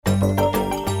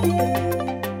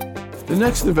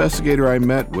next investigator I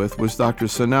met with was Dr.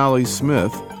 Sonali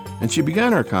Smith, and she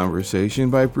began our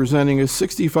conversation by presenting a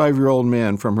 65-year-old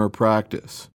man from her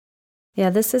practice.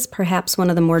 Yeah, this is perhaps one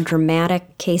of the more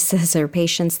dramatic cases or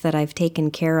patients that I've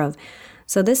taken care of.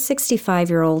 So this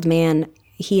 65-year-old man,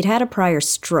 he'd had a prior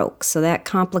stroke, so that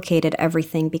complicated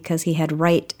everything because he had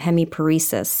right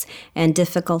hemiparesis and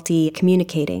difficulty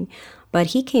communicating. But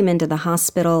he came into the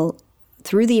hospital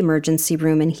through the emergency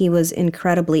room, and he was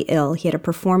incredibly ill. He had a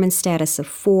performance status of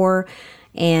 4,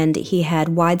 and he had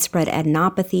widespread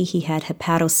adenopathy. He had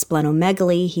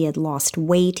hepatosplenomegaly. He had lost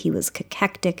weight. He was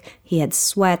cachectic. He had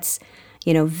sweats.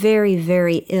 Very,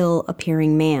 very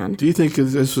ill-appearing man. Do you think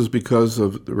this was because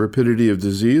of the rapidity of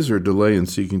disease or delay in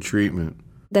seeking treatment?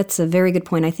 That's a very good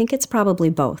point. I think it's probably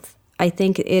both. I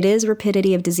think it is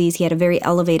rapidity of disease. He had a very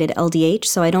elevated LDH,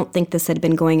 so I don't think this had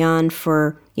been going on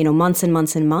for, months and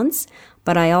months and months.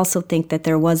 But I also think that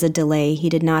there was a delay. He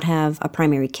did not have a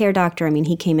primary care doctor.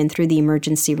 He came in through the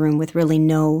emergency room with really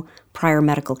no prior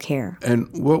medical care. And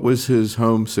what was his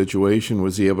home situation?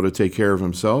 Was he able to take care of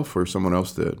himself or someone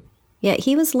else did? Yeah,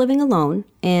 he was living alone,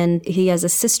 and he has a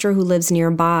sister who lives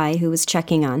nearby who was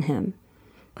checking on him.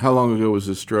 How long ago was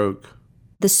his stroke?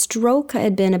 The stroke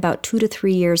had been about 2 to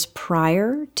 3 years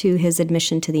prior to his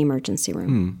admission to the emergency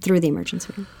room, through the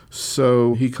emergency room.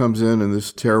 So he comes in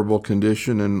this terrible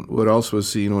condition, and what else was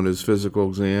seen on his physical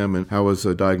exam, and how was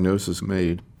a diagnosis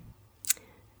made?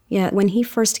 Yeah, when he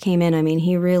first came in,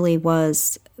 he really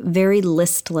was very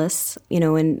listless,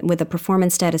 and with a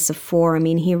performance status of 4,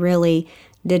 he really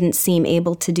didn't seem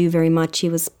able to do very much. He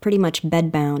was pretty much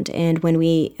bedbound. And when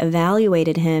we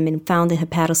evaluated him and found the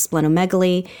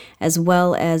hepatosplenomegaly, as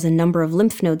well as a number of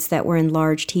lymph nodes that were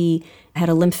enlarged, he had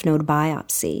a lymph node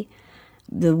biopsy.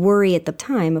 The worry at the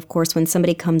time, of course, when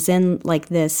somebody comes in like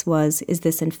this was, is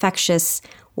this infectious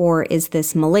or is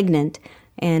this malignant?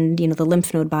 And, the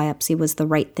lymph node biopsy was the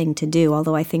right thing to do,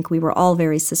 although I think we were all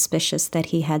very suspicious that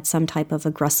he had some type of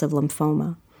aggressive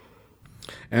lymphoma.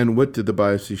 And what did the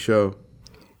biopsy show?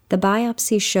 The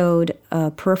biopsy showed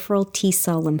a peripheral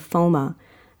T-cell lymphoma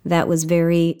that was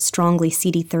very strongly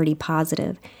CD30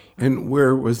 positive. And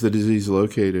where was the disease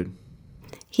located?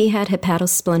 He had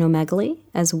hepatosplenomegaly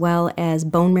as well as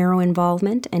bone marrow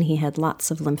involvement, and he had lots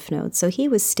of lymph nodes. So he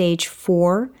was stage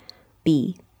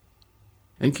 4B.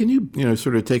 And can you,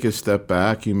 sort of take a step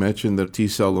back? You mentioned that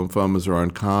T-cell lymphomas are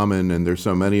uncommon, and there's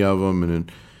so many of them, and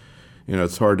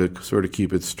it's hard to sort of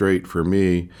keep it straight for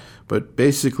me. But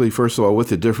basically, first of all, what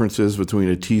the difference is between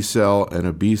a T-cell and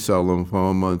a B-cell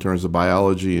lymphoma in terms of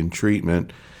biology and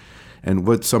treatment, and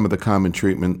what some of the common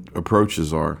treatment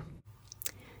approaches are.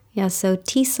 Yeah, so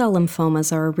T-cell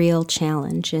lymphomas are a real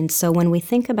challenge. And so when we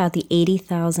think about the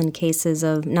 80,000 cases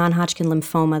of non-Hodgkin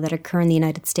lymphoma that occur in the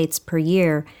United States per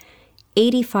year,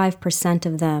 85%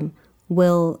 of them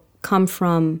will come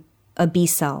from a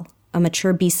B-cell, a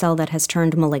mature B-cell that has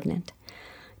turned malignant.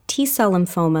 T-cell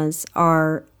lymphomas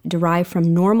are derived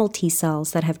from normal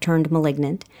T-cells that have turned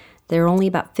malignant. They're only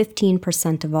about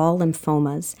 15% of all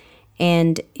lymphomas.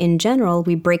 And in general,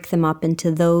 we break them up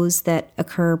into those that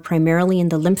occur primarily in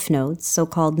the lymph nodes,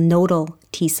 so-called nodal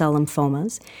T-cell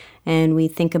lymphomas. And we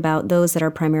think about those that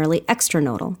are primarily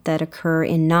extranodal, that occur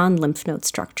in non-lymph node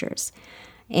structures.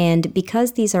 And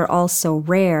because these are all so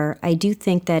rare, I do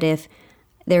think that if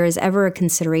there is ever a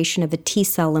consideration of a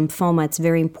T-cell lymphoma, it's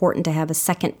very important to have a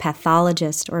second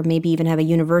pathologist or maybe even have a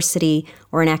university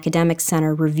or an academic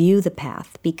center review the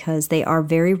path because they are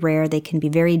very rare. They can be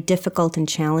very difficult and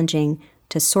challenging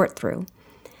to sort through.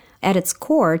 At its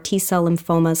core, T-cell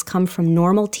lymphomas come from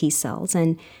normal T-cells.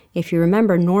 And if you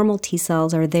remember, normal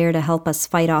T-cells are there to help us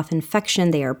fight off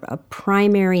infection. They are a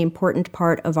primary important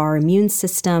part of our immune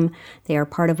system. They are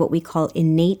part of what we call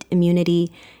innate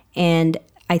immunity. And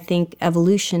I think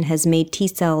evolution has made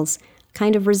T-cells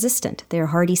kind of resistant. They're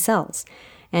hardy cells.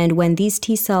 And when these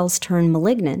T-cells turn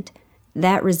malignant,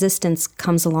 that resistance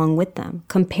comes along with them.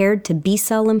 Compared to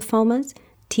B-cell lymphomas,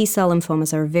 T-cell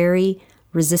lymphomas are very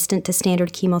resistant to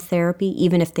standard chemotherapy.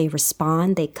 Even if they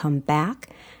respond, they come back.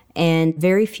 And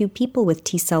very few people with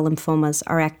T-cell lymphomas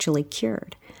are actually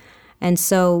cured. And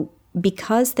so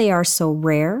because they are so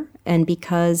rare and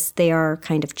because they are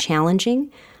kind of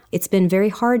challenging, it's been very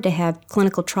hard to have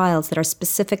clinical trials that are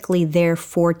specifically there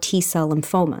for T-cell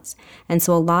lymphomas. And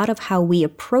so a lot of how we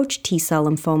approach T-cell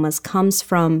lymphomas comes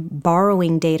from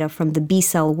borrowing data from the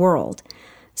B-cell world.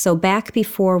 So back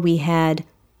before we had,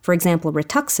 for example,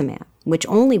 rituximab, which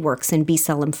only works in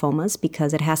B-cell lymphomas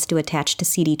because it has to attach to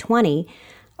CD20,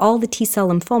 all the T-cell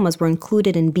lymphomas were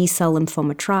included in B-cell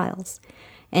lymphoma trials.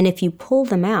 And if you pull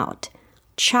them out,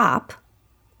 CHOP,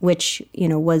 which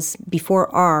was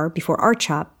before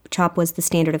R-CHOP, CHOP was the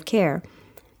standard of care,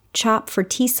 CHOP for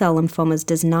T-cell lymphomas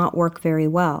does not work very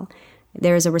well.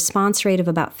 There is a response rate of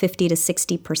about 50 to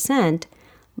 60%,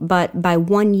 but by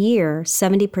 1 year,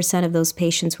 70% of those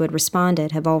patients who had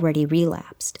responded have already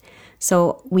relapsed.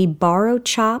 So we borrowed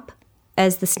CHOP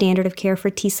as the standard of care for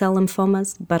T-cell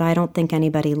lymphomas, but I don't think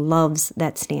anybody loves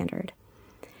that standard.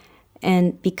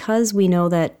 And because we know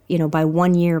that, by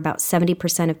 1 year, about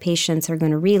 70% of patients are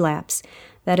going to relapse,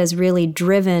 that has really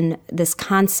driven this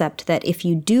concept that if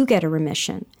you do get a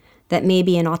remission, that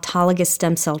maybe an autologous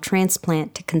stem cell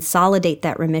transplant to consolidate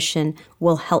that remission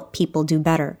will help people do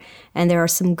better. And there are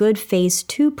some good phase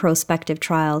 2 prospective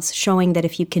trials showing that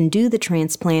if you can do the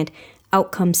transplant,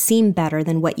 outcomes seem better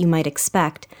than what you might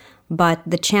expect. But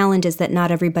the challenge is that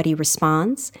not everybody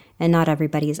responds, and not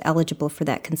everybody is eligible for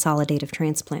that consolidative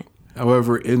transplant.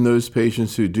 However, in those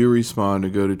patients who do respond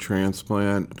and go to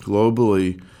transplant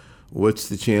globally, what's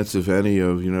the chance, if any,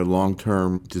 of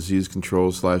long-term disease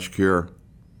control/cure?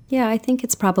 Yeah, I think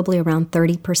it's probably around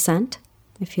 30%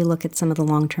 if you look at some of the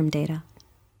long-term data.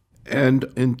 And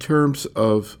in terms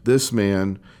of this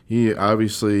man, he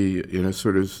obviously,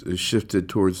 sort of is shifted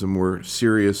towards the more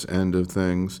serious end of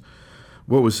things.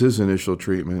 What was his initial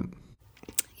treatment?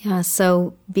 Yeah,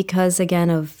 so because, again,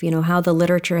 of, how the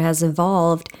literature has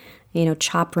evolved,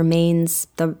 CHOP remains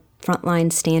the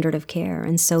frontline standard of care.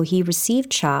 And so he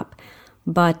received CHOP,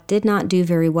 but did not do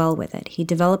very well with it. He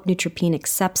developed neutropenic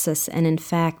sepsis and, in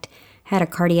fact, had a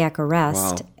cardiac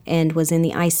arrest. Wow. And was in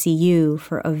the ICU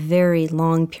for a very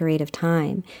long period of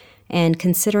time. And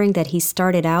considering that he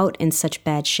started out in such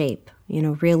bad shape,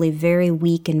 really very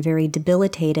weak and very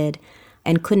debilitated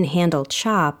and couldn't handle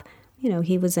CHOP,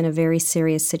 he was in a very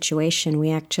serious situation.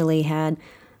 We actually had,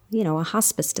 a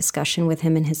hospice discussion with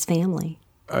him and his family.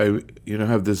 I,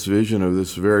 have this vision of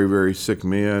this very, very sick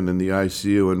man in the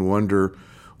ICU and wonder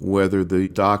whether the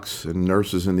docs and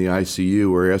nurses in the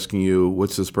ICU were asking you,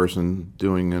 what's this person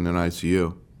doing in an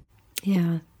ICU?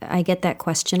 Yeah, I get that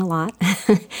question a lot,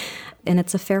 and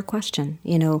it's a fair question.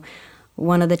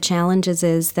 One of the challenges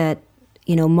is that,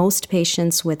 most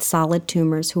patients with solid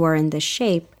tumors who are in this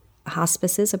shape,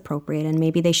 hospice is appropriate, and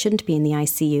maybe they shouldn't be in the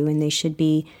ICU, and they should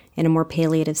be in a more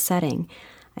palliative setting.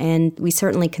 And we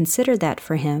certainly considered that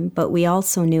for him, but we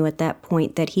also knew at that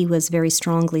point that he was very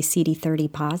strongly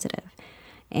CD30 positive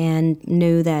and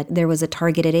knew that there was a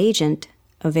targeted agent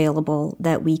available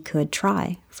that we could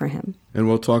try for him. And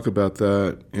we'll talk about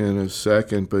that in a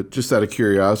second, but just out of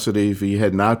curiosity, if he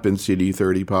had not been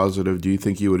CD30 positive, do you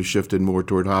think he would have shifted more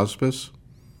toward hospice?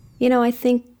 I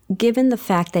think given the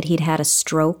fact that he'd had a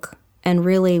stroke and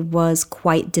really was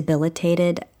quite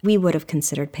debilitated, we would have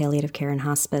considered palliative care and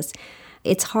hospice.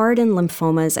 It's hard in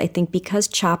lymphomas, I think, because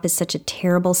CHOP is such a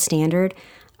terrible standard.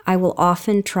 I will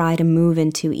often try to move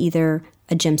into either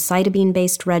a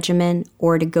gemcitabine-based regimen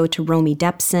or to go to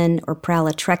romidepsin or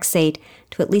pralatrexate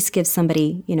to at least give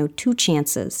somebody, 2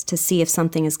 chances to see if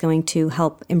something is going to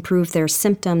help improve their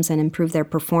symptoms and improve their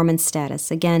performance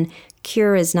status. Again,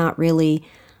 cure is not really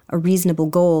a reasonable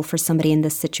goal for somebody in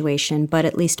this situation, but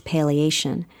at least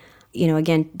palliation.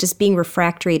 Again, just being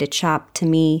refractory to CHOP to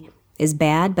me is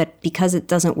bad, but because it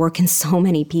doesn't work in so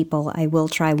many people, I will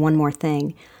try one more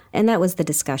thing. And that was the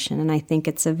discussion, and I think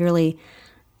it's a really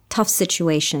tough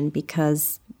situation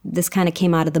because this kind of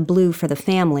came out of the blue for the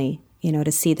family,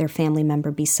 to see their family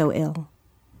member be so ill.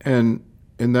 And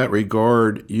in that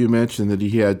regard, you mentioned that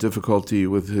he had difficulty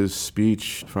with his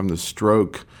speech from the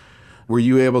stroke. Were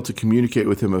you able to communicate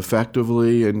with him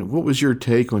effectively? And what was your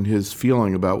take on his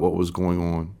feeling about what was going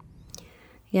on?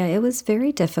 Yeah, it was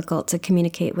very difficult to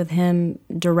communicate with him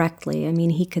directly. I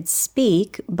mean, he could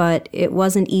speak, but it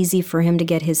wasn't easy for him to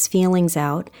get his feelings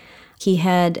out. He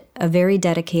had a very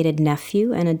dedicated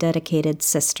nephew and a dedicated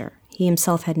sister. He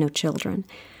himself had no children.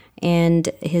 And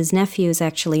his nephew is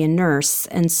actually a nurse.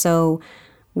 And so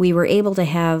we were able to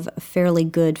have a fairly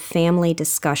good family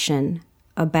discussion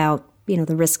about,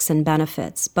 the risks and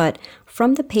benefits. But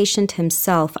from the patient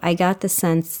himself, I got the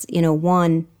sense,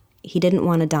 one, he didn't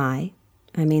want to die.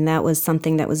 I mean, that was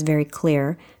something that was very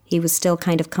clear. He was still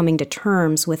kind of coming to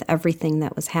terms with everything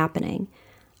that was happening.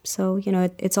 So,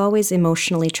 it's always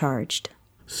emotionally charged.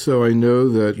 So I know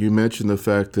that you mentioned the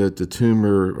fact that the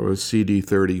tumor was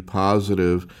CD30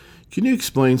 positive. Can you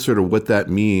explain sort of what that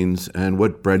means and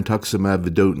what brentuximab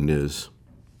vedotin is?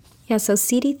 Yeah, so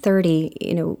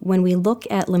CD30, when we look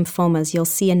at lymphomas, you'll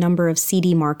see a number of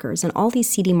CD markers, and all these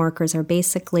CD markers are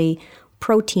basically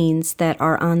proteins that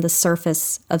are on the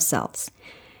surface of cells.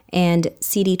 And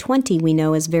CD20, we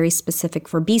know, is very specific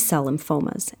for B-cell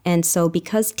lymphomas. And so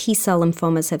because T-cell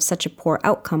lymphomas have such a poor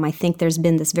outcome, I think there's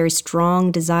been this very strong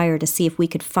desire to see if we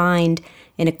could find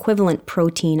an equivalent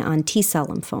protein on T-cell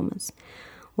lymphomas.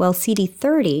 Well,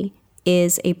 CD30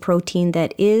 is a protein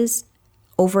that is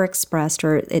overexpressed,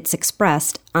 or it's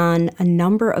expressed on a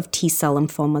number of T-cell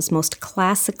lymphomas, most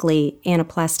classically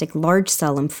anaplastic large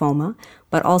cell lymphoma,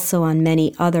 but also on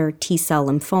many other T-cell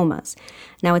lymphomas.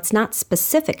 Now, it's not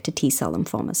specific to T-cell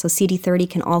lymphoma, so CD30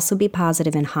 can also be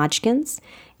positive in Hodgkin's,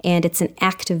 and it's an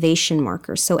activation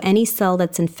marker. So any cell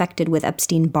that's infected with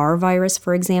Epstein-Barr virus,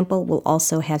 for example, will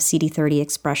also have CD30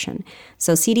 expression.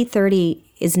 So CD30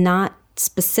 is not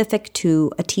specific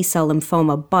to a T-cell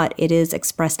lymphoma, but it is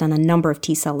expressed on a number of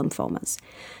T-cell lymphomas.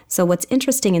 So what's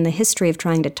interesting in the history of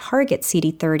trying to target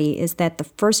CD30 is that the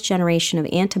first generation of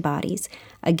antibodies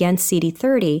against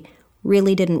CD30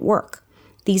 really didn't work.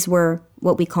 These were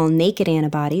what we call naked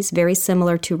antibodies, very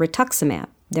similar to rituximab.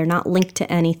 They're not linked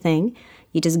to anything.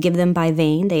 You just give them by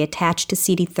vein. They attach to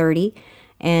CD30,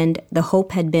 and the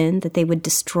hope had been that they would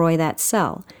destroy that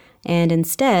cell. And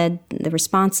instead, the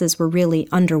responses were really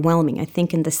underwhelming, I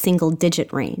think in the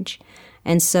single-digit range.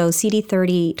 And so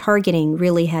CD30 targeting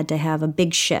really had to have a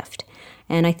big shift.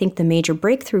 And I think the major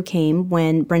breakthrough came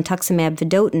when brentuximab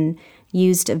vedotin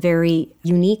used a very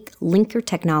unique linker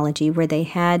technology where they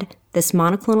had this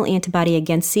monoclonal antibody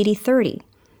against CD30,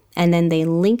 and then they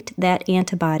linked that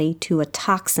antibody to a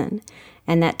toxin,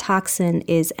 and that toxin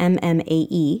is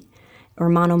MMAE, or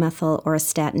monomethyl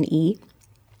auristatin E.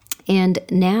 And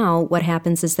now what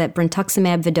happens is that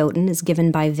brentuximab vedotin is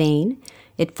given by vein.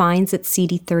 It finds its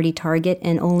CD30 target,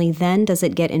 and only then does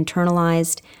it get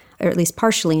internalized, or at least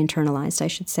partially internalized, I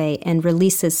should say, and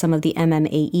releases some of the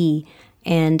MMAE.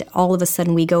 And all of a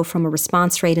sudden we go from a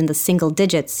response rate in the single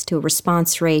digits to a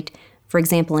response rate, for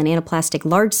example, in anaplastic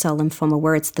large cell lymphoma,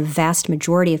 where it's the vast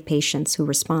majority of patients who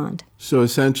respond. So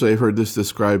essentially, I've heard this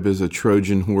described as a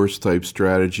Trojan horse type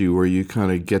strategy where you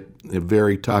kind of get a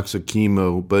very toxic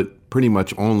chemo, but pretty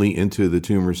much only into the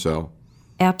tumor cell.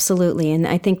 Absolutely, and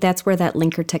I think that's where that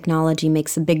linker technology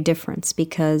makes a big difference,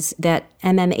 because that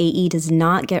MMAE does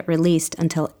not get released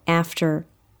until after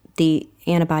the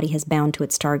antibody has bound to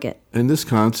its target. And this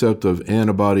concept of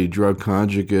antibody-drug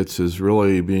conjugates is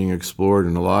really being explored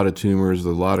in a lot of tumors, a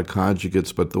lot of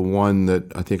conjugates, but the one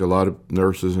that I think a lot of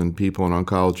nurses and people in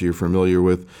oncology are familiar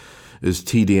with is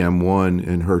TDM1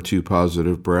 in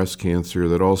HER2-positive breast cancer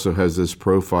that also has this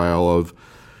profile of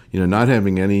not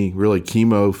having any really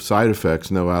chemo side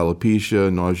effects, no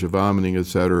alopecia, nausea, vomiting,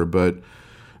 etc., but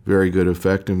very good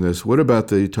effectiveness. What about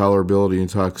the tolerability and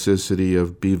toxicity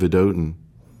of B-vedotin?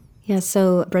 Yeah,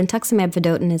 so brentuximab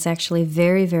vedotin is actually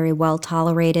very, very well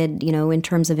tolerated, in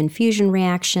terms of infusion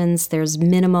reactions. There's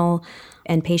minimal,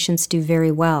 and patients do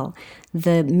very well.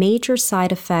 The major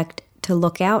side effect to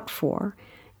look out for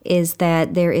is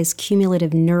that there is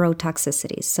cumulative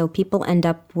neurotoxicity. So people end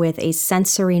up with a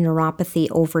sensory neuropathy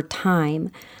over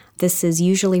time. This is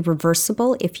usually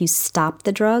reversible if you stop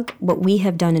the drug. What we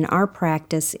have done in our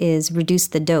practice is reduce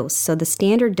the dose. So the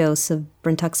standard dose of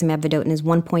brentuximab vedotin is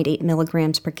 1.8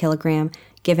 milligrams per kilogram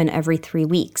given every 3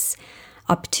 weeks,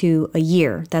 up to a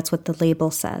year. That's what the label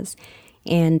says.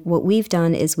 And what we've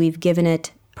done is we've given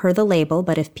it per the label,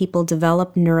 but if people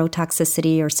develop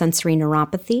neurotoxicity or sensory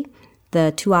neuropathy,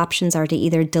 the two options are to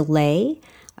either delay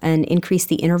and increase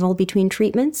the interval between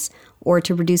treatments, or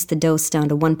to reduce the dose down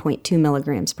to 1.2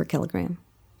 milligrams per kilogram.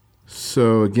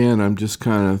 So again, I'm just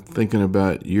kind of thinking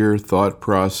about your thought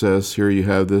process. Here you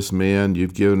have this man,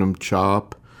 you've given him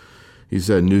CHOP. He's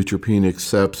had neutropenic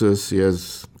sepsis. He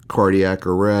has cardiac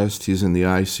arrest. He's in the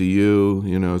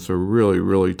ICU. It's a really,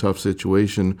 really tough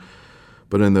situation.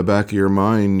 But in the back of your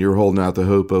mind, you're holding out the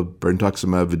hope of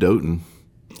brentuximab vedotin.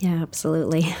 Yeah,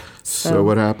 absolutely. So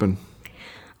what happened?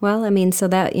 Well, so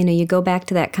that, you go back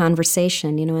to that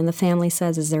conversation, and the family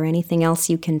says, is there anything else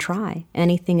you can try?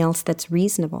 Anything else that's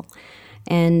reasonable?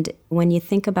 And when you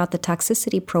think about the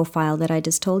toxicity profile that I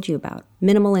just told you about,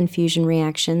 minimal infusion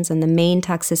reactions, and the main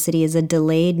toxicity is a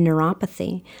delayed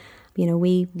neuropathy,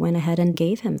 we went ahead and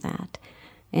gave him that.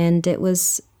 And it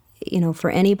was,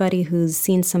 for anybody who's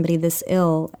seen somebody this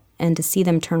ill and to see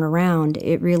them turn around,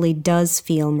 it really does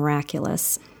feel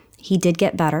miraculous. He did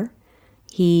get better.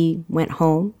 He went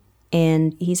home,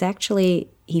 and he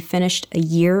finished a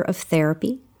year of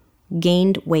therapy,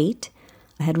 gained weight,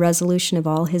 had resolution of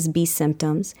all his B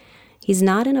symptoms. He's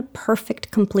not in a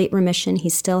perfect, complete remission. He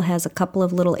still has a couple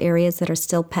of little areas that are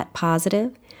still PET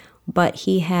positive, but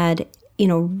he had,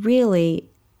 really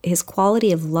his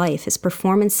quality of life, his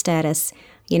performance status,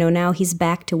 now he's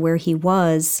back to where he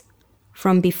was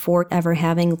from before ever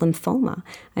having lymphoma.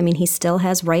 He still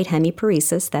has right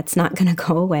hemiparesis. That's not going to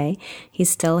go away. He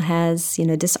still has,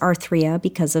 dysarthria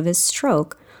because of his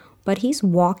stroke, but he's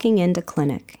walking into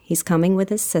clinic. He's coming with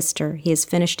his sister. He has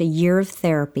finished a year of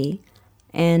therapy,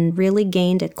 and really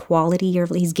gained a quality year.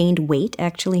 He's gained weight,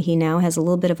 actually. He now has a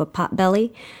little bit of a pot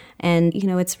belly, and,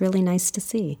 it's really nice to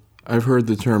see. I've heard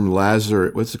the term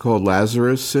what's it called,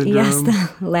 Lazarus syndrome? Yes,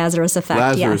 the Lazarus effect,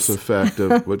 Lazarus effect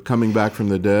of what, coming back from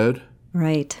the dead?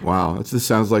 Right. Wow, this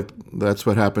sounds like that's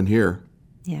what happened here.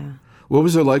 Yeah. What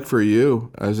was it like for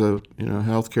you as a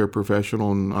healthcare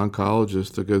professional and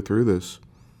oncologist to go through this?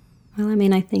 Well,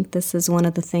 I think this is one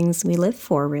of the things we live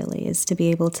for, really, is to be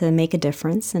able to make a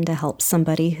difference and to help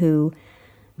somebody who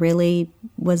really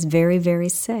was very, very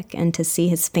sick, and to see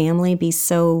his family be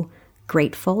so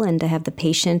grateful, and to have the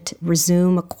patient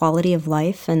resume a quality of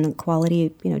life and the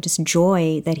quality, just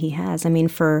joy that he has.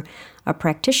 For a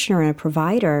practitioner and a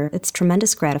provider, it's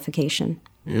tremendous gratification.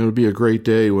 It would be a great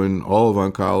day when all of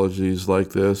oncology is like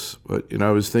this. But,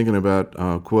 I was thinking about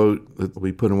a quote that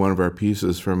we put in one of our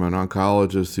pieces from an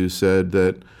oncologist who said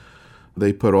that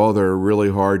they put all their really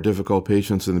hard, difficult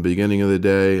patients in the beginning of the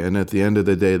day, and at the end of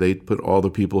the day, they put all the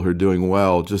people who are doing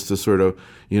well just to sort of,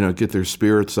 get their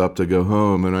spirits up to go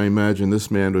home. And I imagine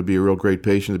this man would be a real great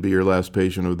patient to be your last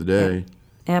patient of the day.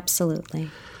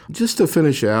 Absolutely. Just to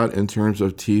finish out in terms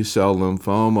of T-cell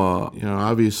lymphoma,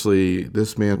 obviously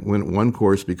this man went one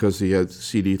course because he had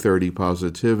CD30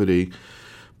 positivity,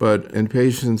 but in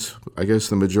patients, I guess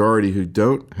the majority who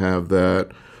don't have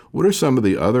that, what are some of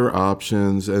the other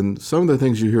options? And some of the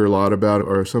things you hear a lot about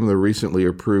are some of the recently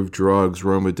approved drugs,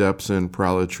 romidepsin,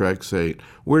 pralatrexate.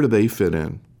 Where do they fit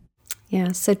in?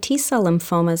 Yeah, so T-cell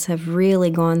lymphomas have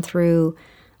really gone through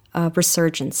a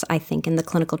resurgence, I think, in the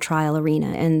clinical trial arena,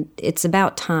 and it's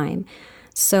about time.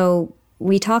 So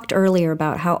we talked earlier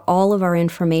about how all of our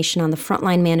information on the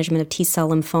frontline management of T-cell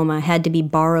lymphoma had to be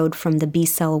borrowed from the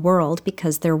B-cell world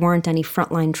because there weren't any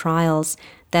frontline trials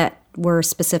that were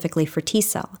specifically for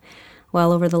T-cell.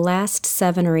 Well, over the last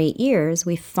 7 or 8 years,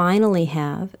 we finally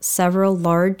have several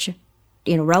large,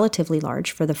 relatively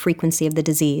large for the frequency of the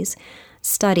disease,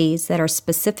 studies that are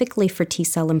specifically for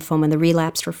T-cell lymphoma in the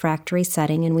relapsed refractory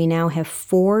setting, and we now have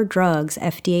 4 drugs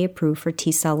FDA approved for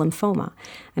T-cell lymphoma.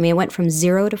 It went from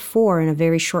 0 to 4 in a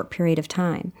very short period of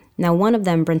time. Now, one of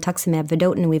them, brentuximab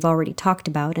vedotin, we've already talked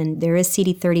about, and there is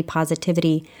CD30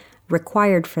 positivity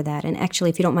required for that. And actually,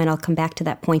 if you don't mind, I'll come back to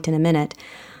that point in a minute.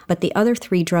 But the other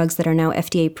 3 drugs that are now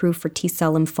FDA approved for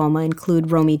T-cell lymphoma include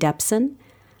romidepsin,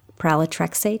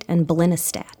 pralatrexate, and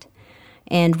belinostat.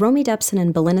 And romidepsin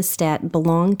and belinostat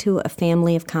belong to a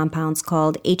family of compounds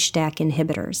called HDAC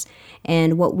inhibitors.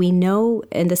 And what we know,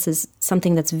 and this is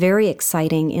something that's very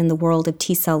exciting in the world of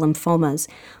T-cell lymphomas,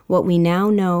 what we now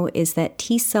know is that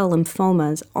T-cell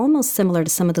lymphomas, almost similar to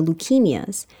some of the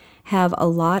leukemias, have a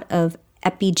lot of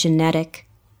epigenetic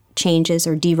changes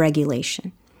or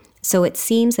deregulation. So it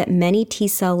seems that many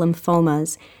T-cell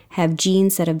lymphomas have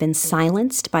genes that have been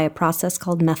silenced by a process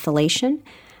called methylation,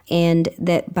 and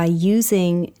that by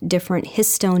using different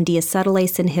histone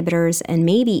deacetylase inhibitors and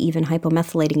maybe even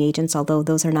hypomethylating agents, although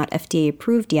those are not FDA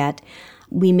approved yet,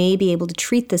 we may be able to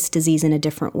treat this disease in a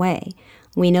different way.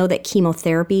 We know that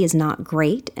chemotherapy is not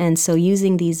great, and so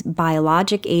using these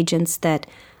biologic agents that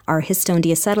are histone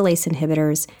deacetylase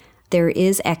inhibitors, there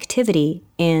is activity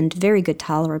and very good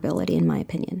tolerability, in my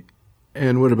opinion.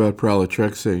 And what about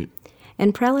pralatrexate?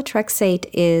 And pralatrexate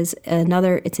is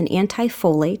it's an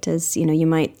antifolate. As you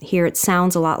might hear, it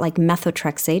sounds a lot like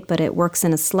methotrexate, but it works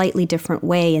in a slightly different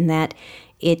way in that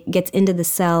it gets into the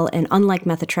cell, and unlike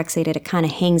methotrexate, it kind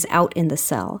of hangs out in the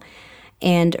cell.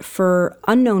 And for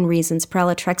unknown reasons,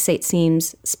 pralatrexate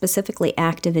seems specifically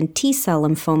active in T-cell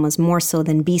lymphomas more so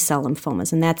than B-cell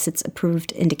lymphomas, and that's its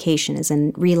approved indication, is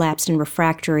in relapsed and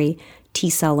refractory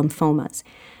T-cell lymphomas.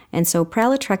 And so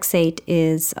pralatrexate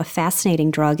is a fascinating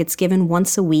drug. It's given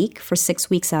once a week for 6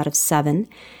 weeks out of 7.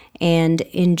 And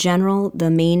in general,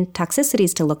 the main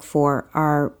toxicities to look for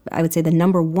are, I would say the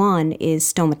number 1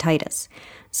 is stomatitis.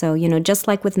 So, just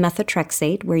like with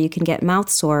methotrexate, where you can get mouth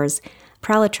sores,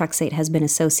 pralatrexate has been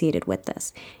associated with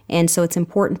this. And so it's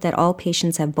important that all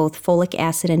patients have both folic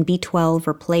acid and B12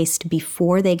 replaced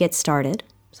before they get started.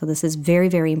 So this is very,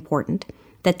 very important,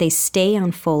 that they stay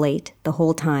on folate the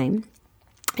whole time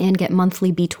and get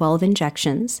monthly B12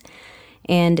 injections.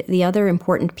 And the other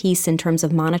important piece in terms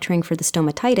of monitoring for the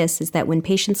stomatitis is that when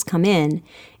patients come in,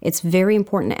 it's very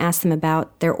important to ask them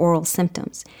about their oral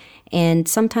symptoms. And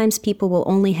sometimes people will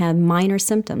only have minor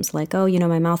symptoms like,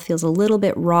 my mouth feels a little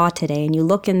bit raw today, and you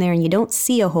look in there and you don't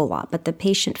see a whole lot, but the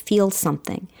patient feels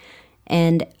something.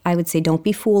 And I would say don't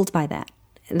be fooled by that.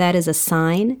 That is a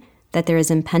sign that there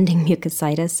is impending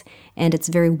mucositis, and it's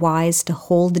very wise to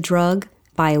hold the drug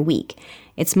by a week.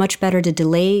 It's much better to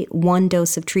delay 1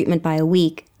 dose of treatment by a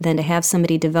week than to have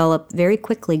somebody develop very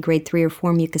quickly grade 3 or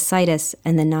 4 mucositis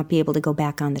and then not be able to go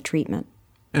back on the treatment.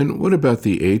 And what about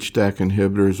the HDAC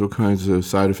inhibitors? What kinds of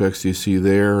side effects do you see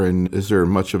there? And is there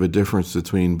much of a difference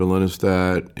between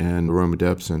belinostat and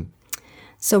romidepsin?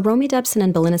 So romidepsin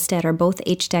and belinostat are both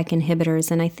HDAC inhibitors,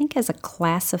 and I think as a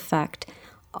class effect,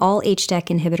 all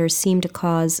HDAC inhibitors seem to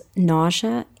cause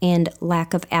nausea and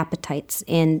lack of appetites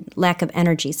and lack of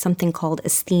energy, something called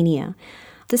asthenia.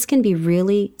 This can be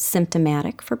really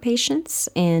symptomatic for patients,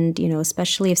 and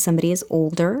especially if somebody is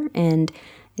older and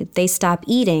if they stop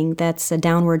eating, that's a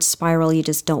downward spiral you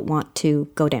just don't want to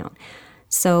go down.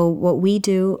 So what we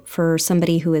do for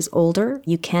somebody who is older,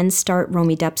 you can start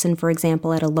romidepsin, for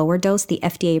example, at a lower dose. The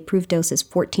FDA-approved dose is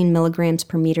 14 milligrams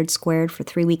per meter squared for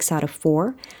 3 weeks out of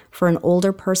 4. For an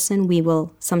older person, we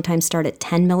will sometimes start at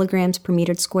 10 milligrams per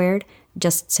meter squared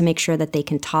just to make sure that they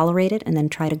can tolerate it and then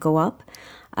try to go up.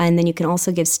 And then you can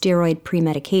also give steroid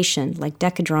pre-medication like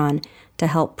Decadron to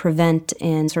help prevent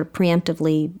and sort of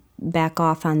preemptively back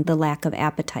off on the lack of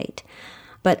appetite.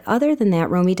 But other than that,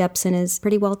 romidepsin is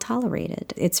pretty well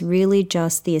tolerated. It's really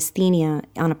just the asthenia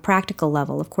on a practical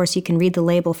level. Of course, you can read the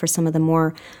label for some of the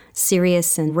more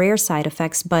serious and rare side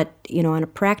effects, but on a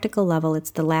practical level,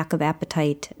 it's the lack of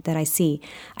appetite that I see.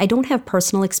 I don't have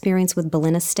personal experience with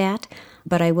belinostat,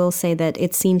 but I will say that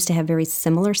it seems to have very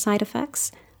similar side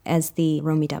effects as the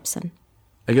romidepsin.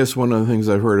 I guess one of the things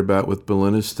I've heard about with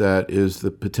belinostat is the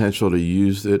potential to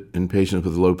use it in patients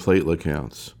with low platelet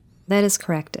counts. That is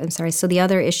correct. I'm sorry. So the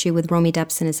other issue with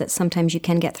romidepsin is that sometimes you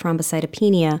can get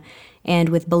thrombocytopenia, and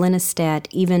with belinostat,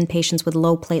 even patients with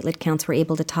low platelet counts were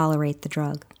able to tolerate the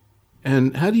drug.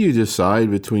 And how do you decide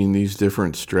between these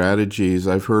different strategies?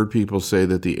 I've heard people say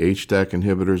that the HDAC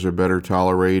inhibitors are better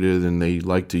tolerated and they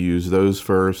like to use those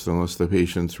first unless the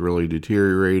patient's really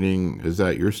deteriorating. Is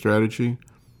that your strategy?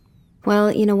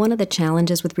 Well, one of the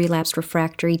challenges with relapsed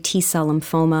refractory T-cell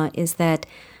lymphoma is that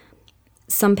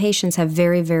some patients have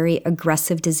very, very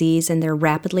aggressive disease and they're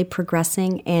rapidly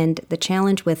progressing. And the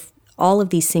challenge with all of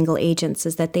these single agents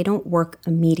is that they don't work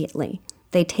immediately.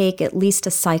 They take at least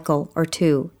a cycle or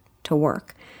two to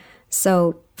work.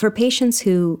 So for patients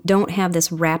who don't have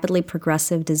this rapidly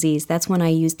progressive disease, that's when I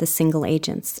use the single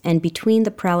agents. And between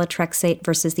the pralatrexate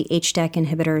versus the HDAC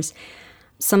inhibitors,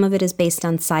 some of it is based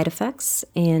on side effects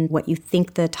and what you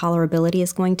think the tolerability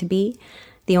is going to be.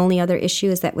 The only other issue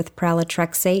is that with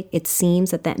pralatrexate, it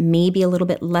seems that may be a little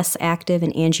bit less active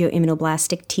in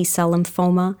angioimmunoblastic T-cell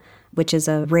lymphoma, which is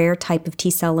a rare type of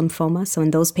T-cell lymphoma. So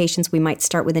in those patients, we might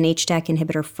start with an HDAC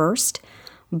inhibitor first,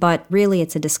 but really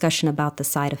it's a discussion about the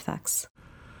side effects.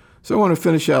 So I want to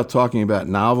finish out talking about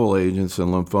novel agents in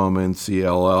lymphoma and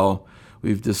CLL.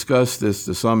 We've discussed this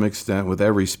to some extent with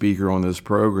every speaker on this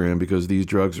program because these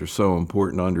drugs are so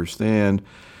important to understand.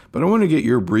 But I want to get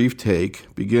your brief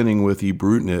take, beginning with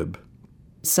ibrutinib.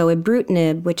 So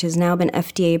ibrutinib, which has now been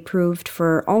FDA approved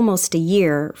for almost a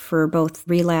year for both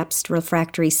relapsed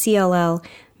refractory CLL,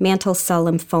 mantle cell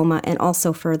lymphoma, and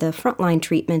also for the frontline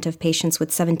treatment of patients with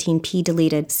 17p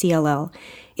deleted CLL.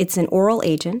 It's an oral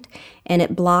agent, and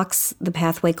it blocks the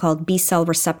pathway called B-cell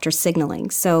receptor signaling.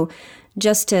 So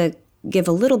just to give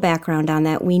a little background on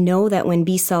that, we know that when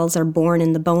B cells are born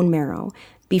in the bone marrow,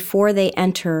 before they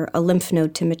enter a lymph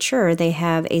node to mature, they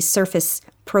have a surface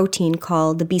protein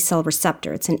called the B-cell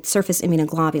receptor. It's a surface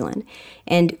immunoglobulin.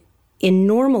 And in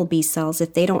normal B cells,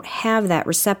 if they don't have that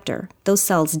receptor, those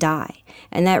cells die.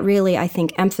 And that really, I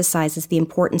think, emphasizes the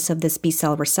importance of this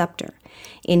B-cell receptor.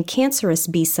 In cancerous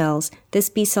B cells, this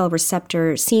B-cell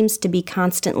receptor seems to be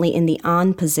constantly in the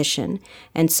on position,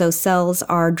 and so cells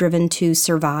are driven to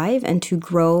survive and to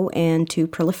grow and to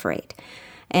proliferate.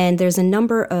 And there's a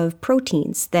number of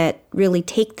proteins that really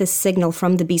take this signal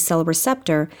from the B-cell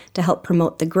receptor to help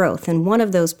promote the growth. And one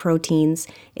of those proteins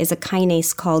is a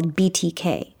kinase called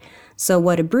BTK. So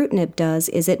what ibrutinib does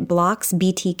is it blocks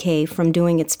BTK from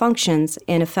doing its functions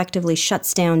and effectively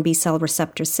shuts down B-cell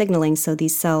receptor signaling, so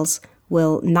these cells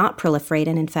will not proliferate,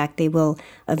 and in fact, they will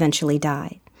eventually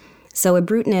die. So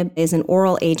ibrutinib is an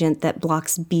oral agent that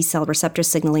blocks B-cell receptor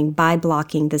signaling by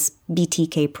blocking this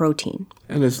BTK protein.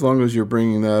 And as long as you're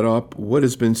bringing that up, what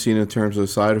has been seen in terms of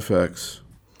side effects?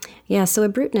 Yeah, so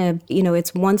ibrutinib,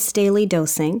 it's once daily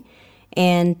dosing.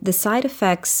 And the side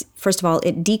effects, first of all,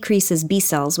 it decreases B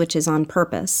cells, which is on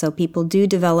purpose. So people do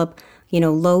develop,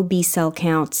 low B cell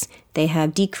counts. They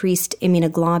have decreased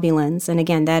immunoglobulins. And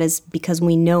again, that is because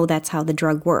we know that's how the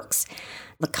drug works.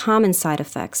 The common side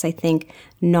effects, I think,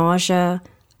 nausea,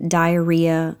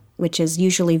 diarrhea, which is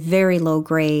usually very low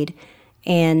grade,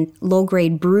 and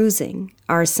low-grade bruising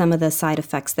are some of the side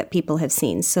effects that people have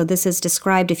seen. So this is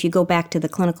described, if you go back to the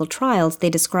clinical trials, they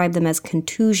describe them as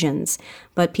contusions,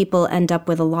 but people end up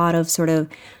with a lot of sort of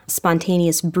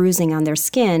spontaneous bruising on their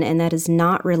skin, and that is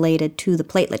not related to the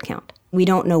platelet count. We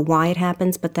don't know why it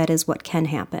happens, but that is what can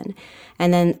happen.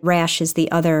 And then rash is the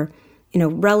other,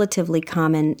 relatively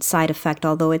common side effect,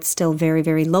 although it's still very,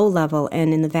 very low level.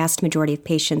 And in the vast majority of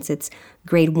patients, it's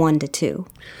grade 1 to 2.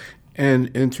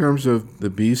 And in terms of the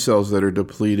B cells that are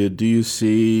depleted, do you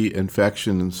see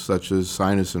infections such as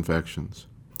sinus infections?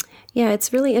 Yeah,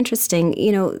 it's really interesting.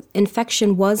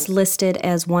 Infection was listed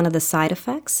as one of the side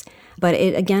effects, but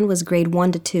it again was grade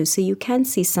 1 to 2, so you can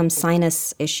see some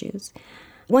sinus issues.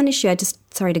 One issue,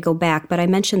 sorry to go back, but I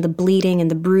mentioned the bleeding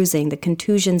and the bruising, the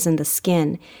contusions in the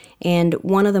skin. And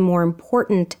one of the more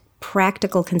important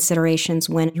practical considerations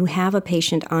when you have a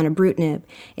patient on ibrutinib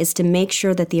is to make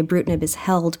sure that the ibrutinib is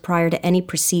held prior to any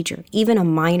procedure, even a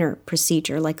minor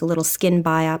procedure like a little skin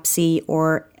biopsy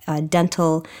or a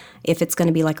dental, if it's going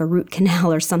to be like a root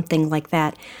canal or something like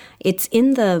that. It's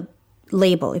in the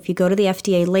label. If you go to the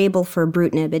FDA label for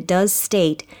ibrutinib, it does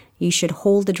state you should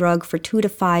hold the drug for 2 to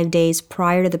 5 days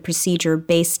prior to the procedure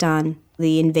based on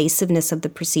the invasiveness of the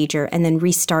procedure and then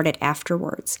restart it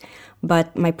afterwards.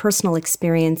 But my personal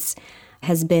experience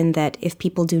has been that if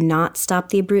people do not stop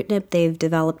the ibrutinib, they've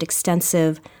developed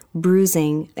extensive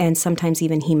bruising and sometimes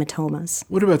even hematomas.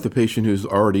 What about the patient who's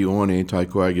already on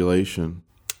anticoagulation?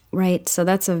 Right, so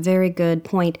that's a very good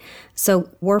point. So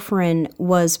warfarin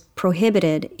was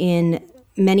prohibited in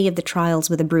many of the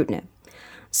trials with ibrutinib.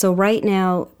 So right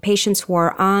now, patients who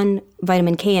are on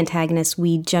vitamin K antagonists,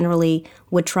 we generally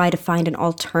would try to find an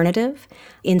alternative.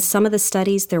 In some of the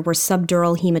studies, there were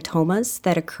subdural hematomas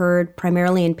that occurred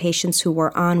primarily in patients who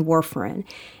were on warfarin.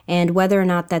 And whether or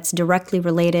not that's directly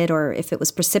related or if it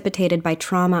was precipitated by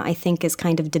trauma, I think is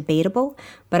kind of debatable.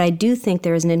 But I do think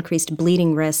there is an increased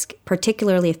bleeding risk,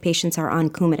 particularly if patients are on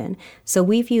Coumadin. So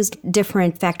we've used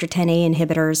different factor Xa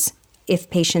inhibitors if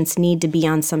patients need to be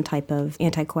on some type of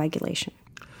anticoagulation.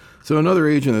 So another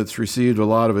agent that's received a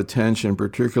lot of attention,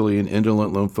 particularly in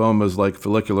indolent lymphomas like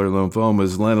follicular lymphoma,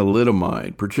 is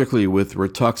lenalidomide, particularly with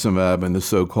rituximab and the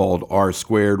so-called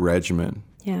R-squared regimen.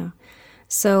 Yeah.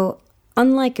 So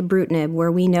unlike ibrutinib,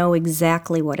 where we know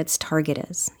exactly what its target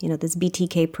is, this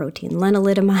BTK protein,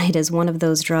 lenalidomide is one of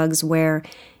those drugs where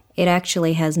it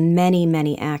actually has many,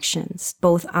 many actions,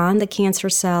 both on the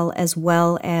cancer cell as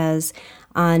well as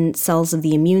on cells of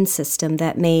the immune system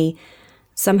that may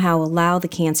somehow allow the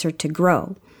cancer to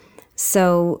grow.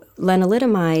 So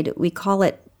lenalidomide, we call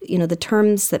it, the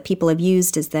terms that people have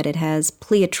used is that it has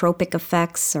pleiotropic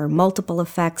effects or multiple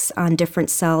effects on different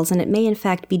cells, and it may in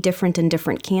fact be different in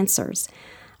different cancers.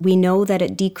 We know that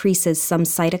it decreases some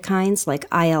cytokines like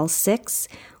IL-6.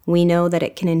 We know that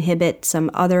it can inhibit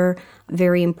some other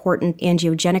very important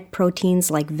angiogenic proteins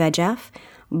like VEGF.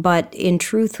 But in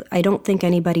truth, I don't think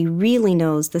anybody really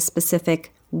knows the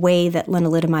specific way that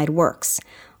lenalidomide works.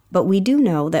 But we do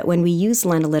know that when we use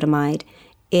lenalidomide,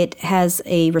 it has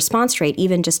a response rate,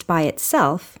 even just by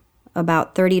itself.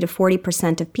 About 30 to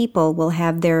 40% of people will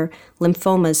have their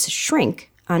lymphomas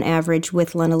shrink on average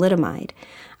with lenalidomide.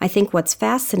 I think what's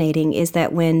fascinating is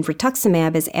that when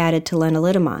rituximab is added to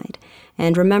lenalidomide,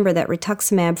 and remember that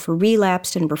rituximab for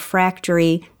relapsed and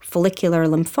refractory follicular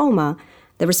lymphoma,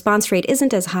 the response rate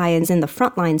isn't as high as in the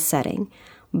frontline setting.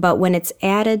 But when it's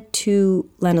added to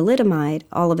lenalidomide,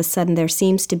 all of a sudden there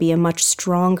seems to be a much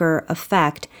stronger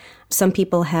effect. Some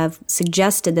people have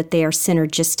suggested that they are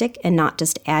synergistic and not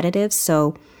just additive.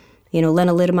 So,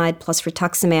 lenalidomide plus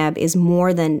rituximab is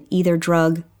more than either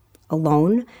drug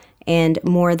alone and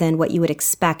more than what you would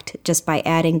expect just by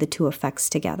adding the two effects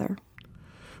together.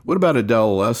 What about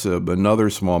idelalisib, another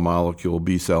small molecule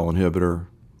B-cell inhibitor?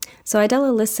 So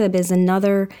idelalisib is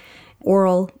another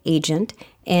oral agent,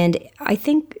 and I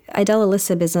think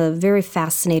idelalisib is a very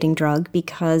fascinating drug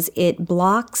because it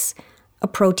blocks a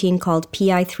protein called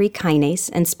PI3 kinase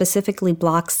and specifically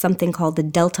blocks something called the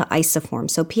delta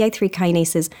isoform. So PI3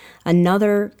 kinase is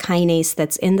another kinase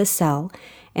that's in the cell,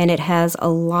 and it has a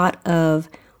lot of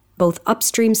both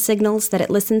upstream signals that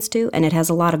it listens to, and it has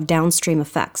a lot of downstream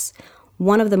effects.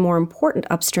 One of the more important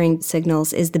upstream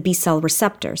signals is the B-cell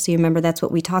receptor. So you remember that's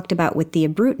what we talked about with the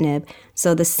ibrutinib.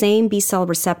 So the same B-cell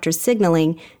receptor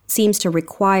signaling seems to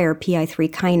require PI3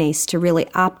 kinase to really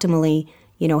optimally,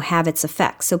 have its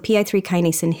effects. So PI3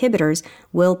 kinase inhibitors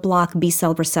will block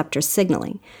B-cell receptor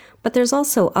signaling. But there's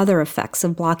also other effects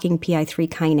of blocking PI3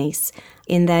 kinase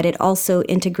in that it also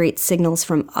integrates signals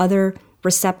from other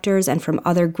receptors and from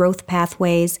other growth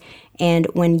pathways. And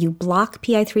when you block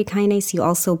PI3 kinase, you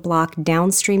also block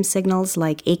downstream signals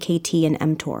like AKT and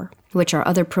mTOR, which are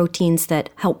other proteins that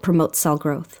help promote cell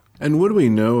growth. And what do we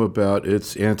know about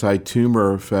its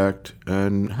anti-tumor effect?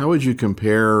 And how would you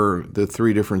compare the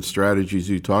three different strategies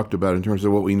you talked about in terms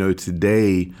of what we know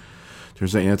today in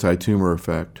terms of anti-tumor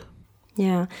effect?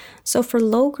 Yeah. So for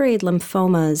low-grade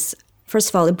lymphomas, first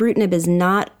of all, ibrutinib is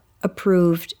not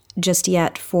approved just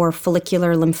yet for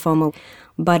follicular lymphoma,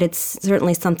 but it's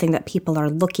certainly something that people are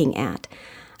looking at.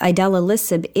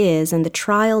 Idelalisib is, and the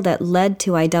trial that led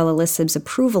to idelalisib's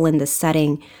approval in this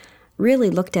setting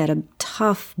really looked at a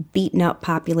tough, beaten-up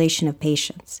population of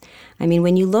patients. I mean,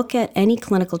 when you look at any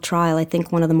clinical trial, I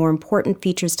think one of the more important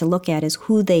features to look at is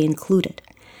who they included.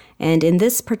 And in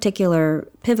this particular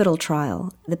pivotal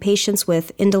trial, the patients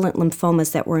with indolent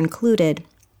lymphomas that were included,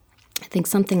 I think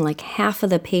something like half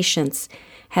of the patients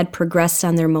had progressed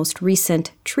on their most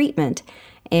recent treatment,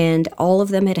 and all of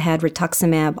them had had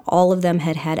rituximab, all of them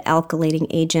had had alkylating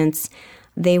agents.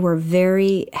 They were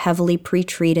very heavily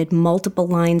pretreated, multiple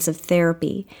lines of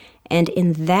therapy, and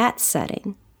in that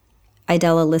setting,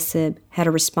 idelalisib had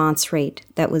a response rate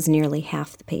that was nearly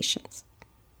half the patients.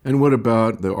 And what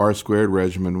about the R-squared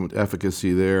regimen with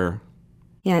efficacy there?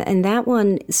 Yeah, and that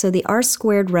one, so the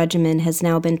R-squared regimen has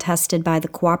now been tested by the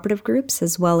cooperative groups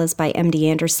as well as by MD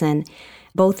Anderson,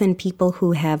 both in people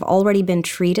who have already been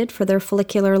treated for their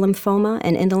follicular lymphoma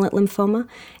and indolent lymphoma,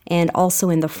 and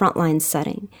also in the frontline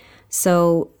setting.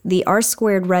 So the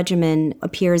R-squared regimen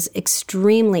appears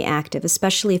extremely active,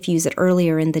 especially if you use it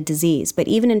earlier in the disease. But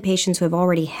even in patients who have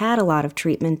already had a lot of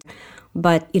treatment,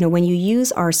 but when you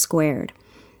use R-squared,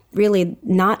 really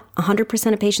not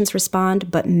 100% of patients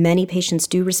respond, but many patients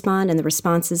do respond, and the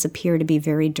responses appear to be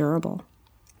very durable.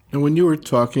 And when you were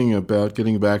talking about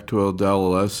getting back to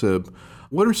idelalisib,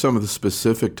 what are some of the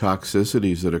specific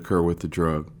toxicities that occur with the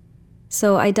drug?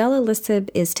 So idelalisib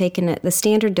is taken at the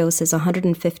standard dose is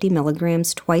 150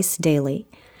 milligrams twice daily.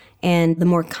 And the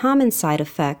more common side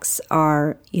effects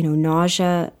are,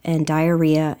 nausea and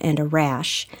diarrhea and a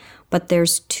rash. But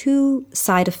there's two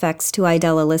side effects to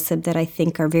idelalisib that I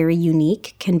think are very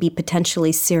unique, can be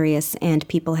potentially serious, and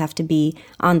people have to be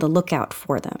on the lookout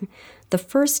for them. The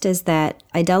first is that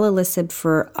idelalisib,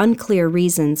 for unclear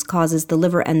reasons, causes the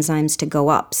liver enzymes to go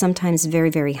up, sometimes very,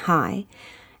 very high.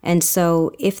 And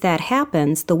so if that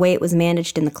happens, the way it was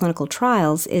managed in the clinical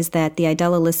trials is that the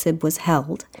idelalisib was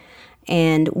held,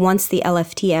 and once the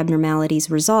LFT abnormalities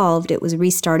resolved, it was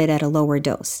restarted at a lower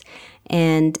dose.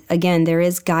 And again, there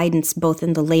is guidance both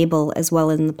in the label as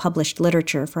well as in the published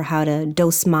literature for how to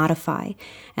dose modify.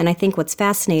 And I think what's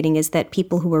fascinating is that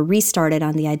people who were restarted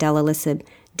on the idelalisib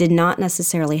did not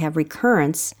necessarily have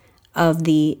recurrence of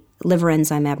the liver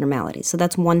enzyme abnormalities. So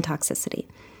that's one toxicity.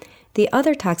 The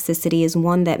other toxicity is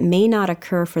one that may not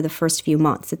occur for the first few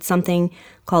months. It's something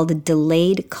called a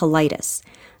delayed colitis.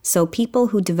 So people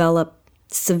who develop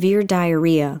severe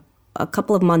diarrhea a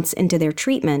couple of months into their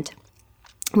treatment,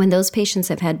 when those patients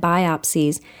have had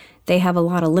biopsies, they have a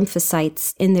lot of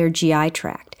lymphocytes in their GI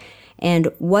tract. And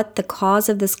what the cause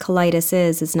of this colitis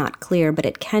is not clear, but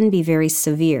it can be very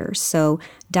severe. So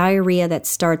diarrhea that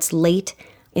starts late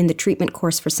in the treatment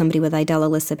course for somebody with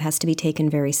idelalisib has to be taken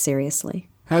very seriously.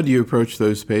 How do you approach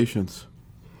those patients?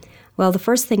 Well, the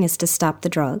first thing is to stop the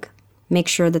drug, make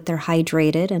sure that they're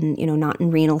hydrated and, not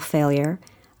in renal failure.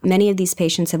 Many of these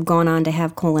patients have gone on to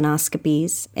have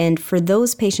colonoscopies, and for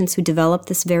those patients who develop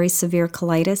this very severe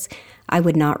colitis, I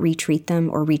would not retreat them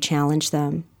or rechallenge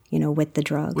them, with the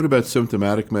drug. What about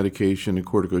symptomatic medication and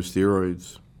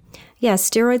corticosteroids? Yeah,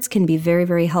 steroids can be very,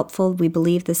 very helpful. We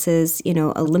believe this is, a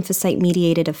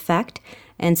lymphocyte-mediated effect,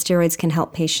 and steroids can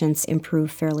help patients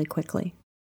improve fairly quickly.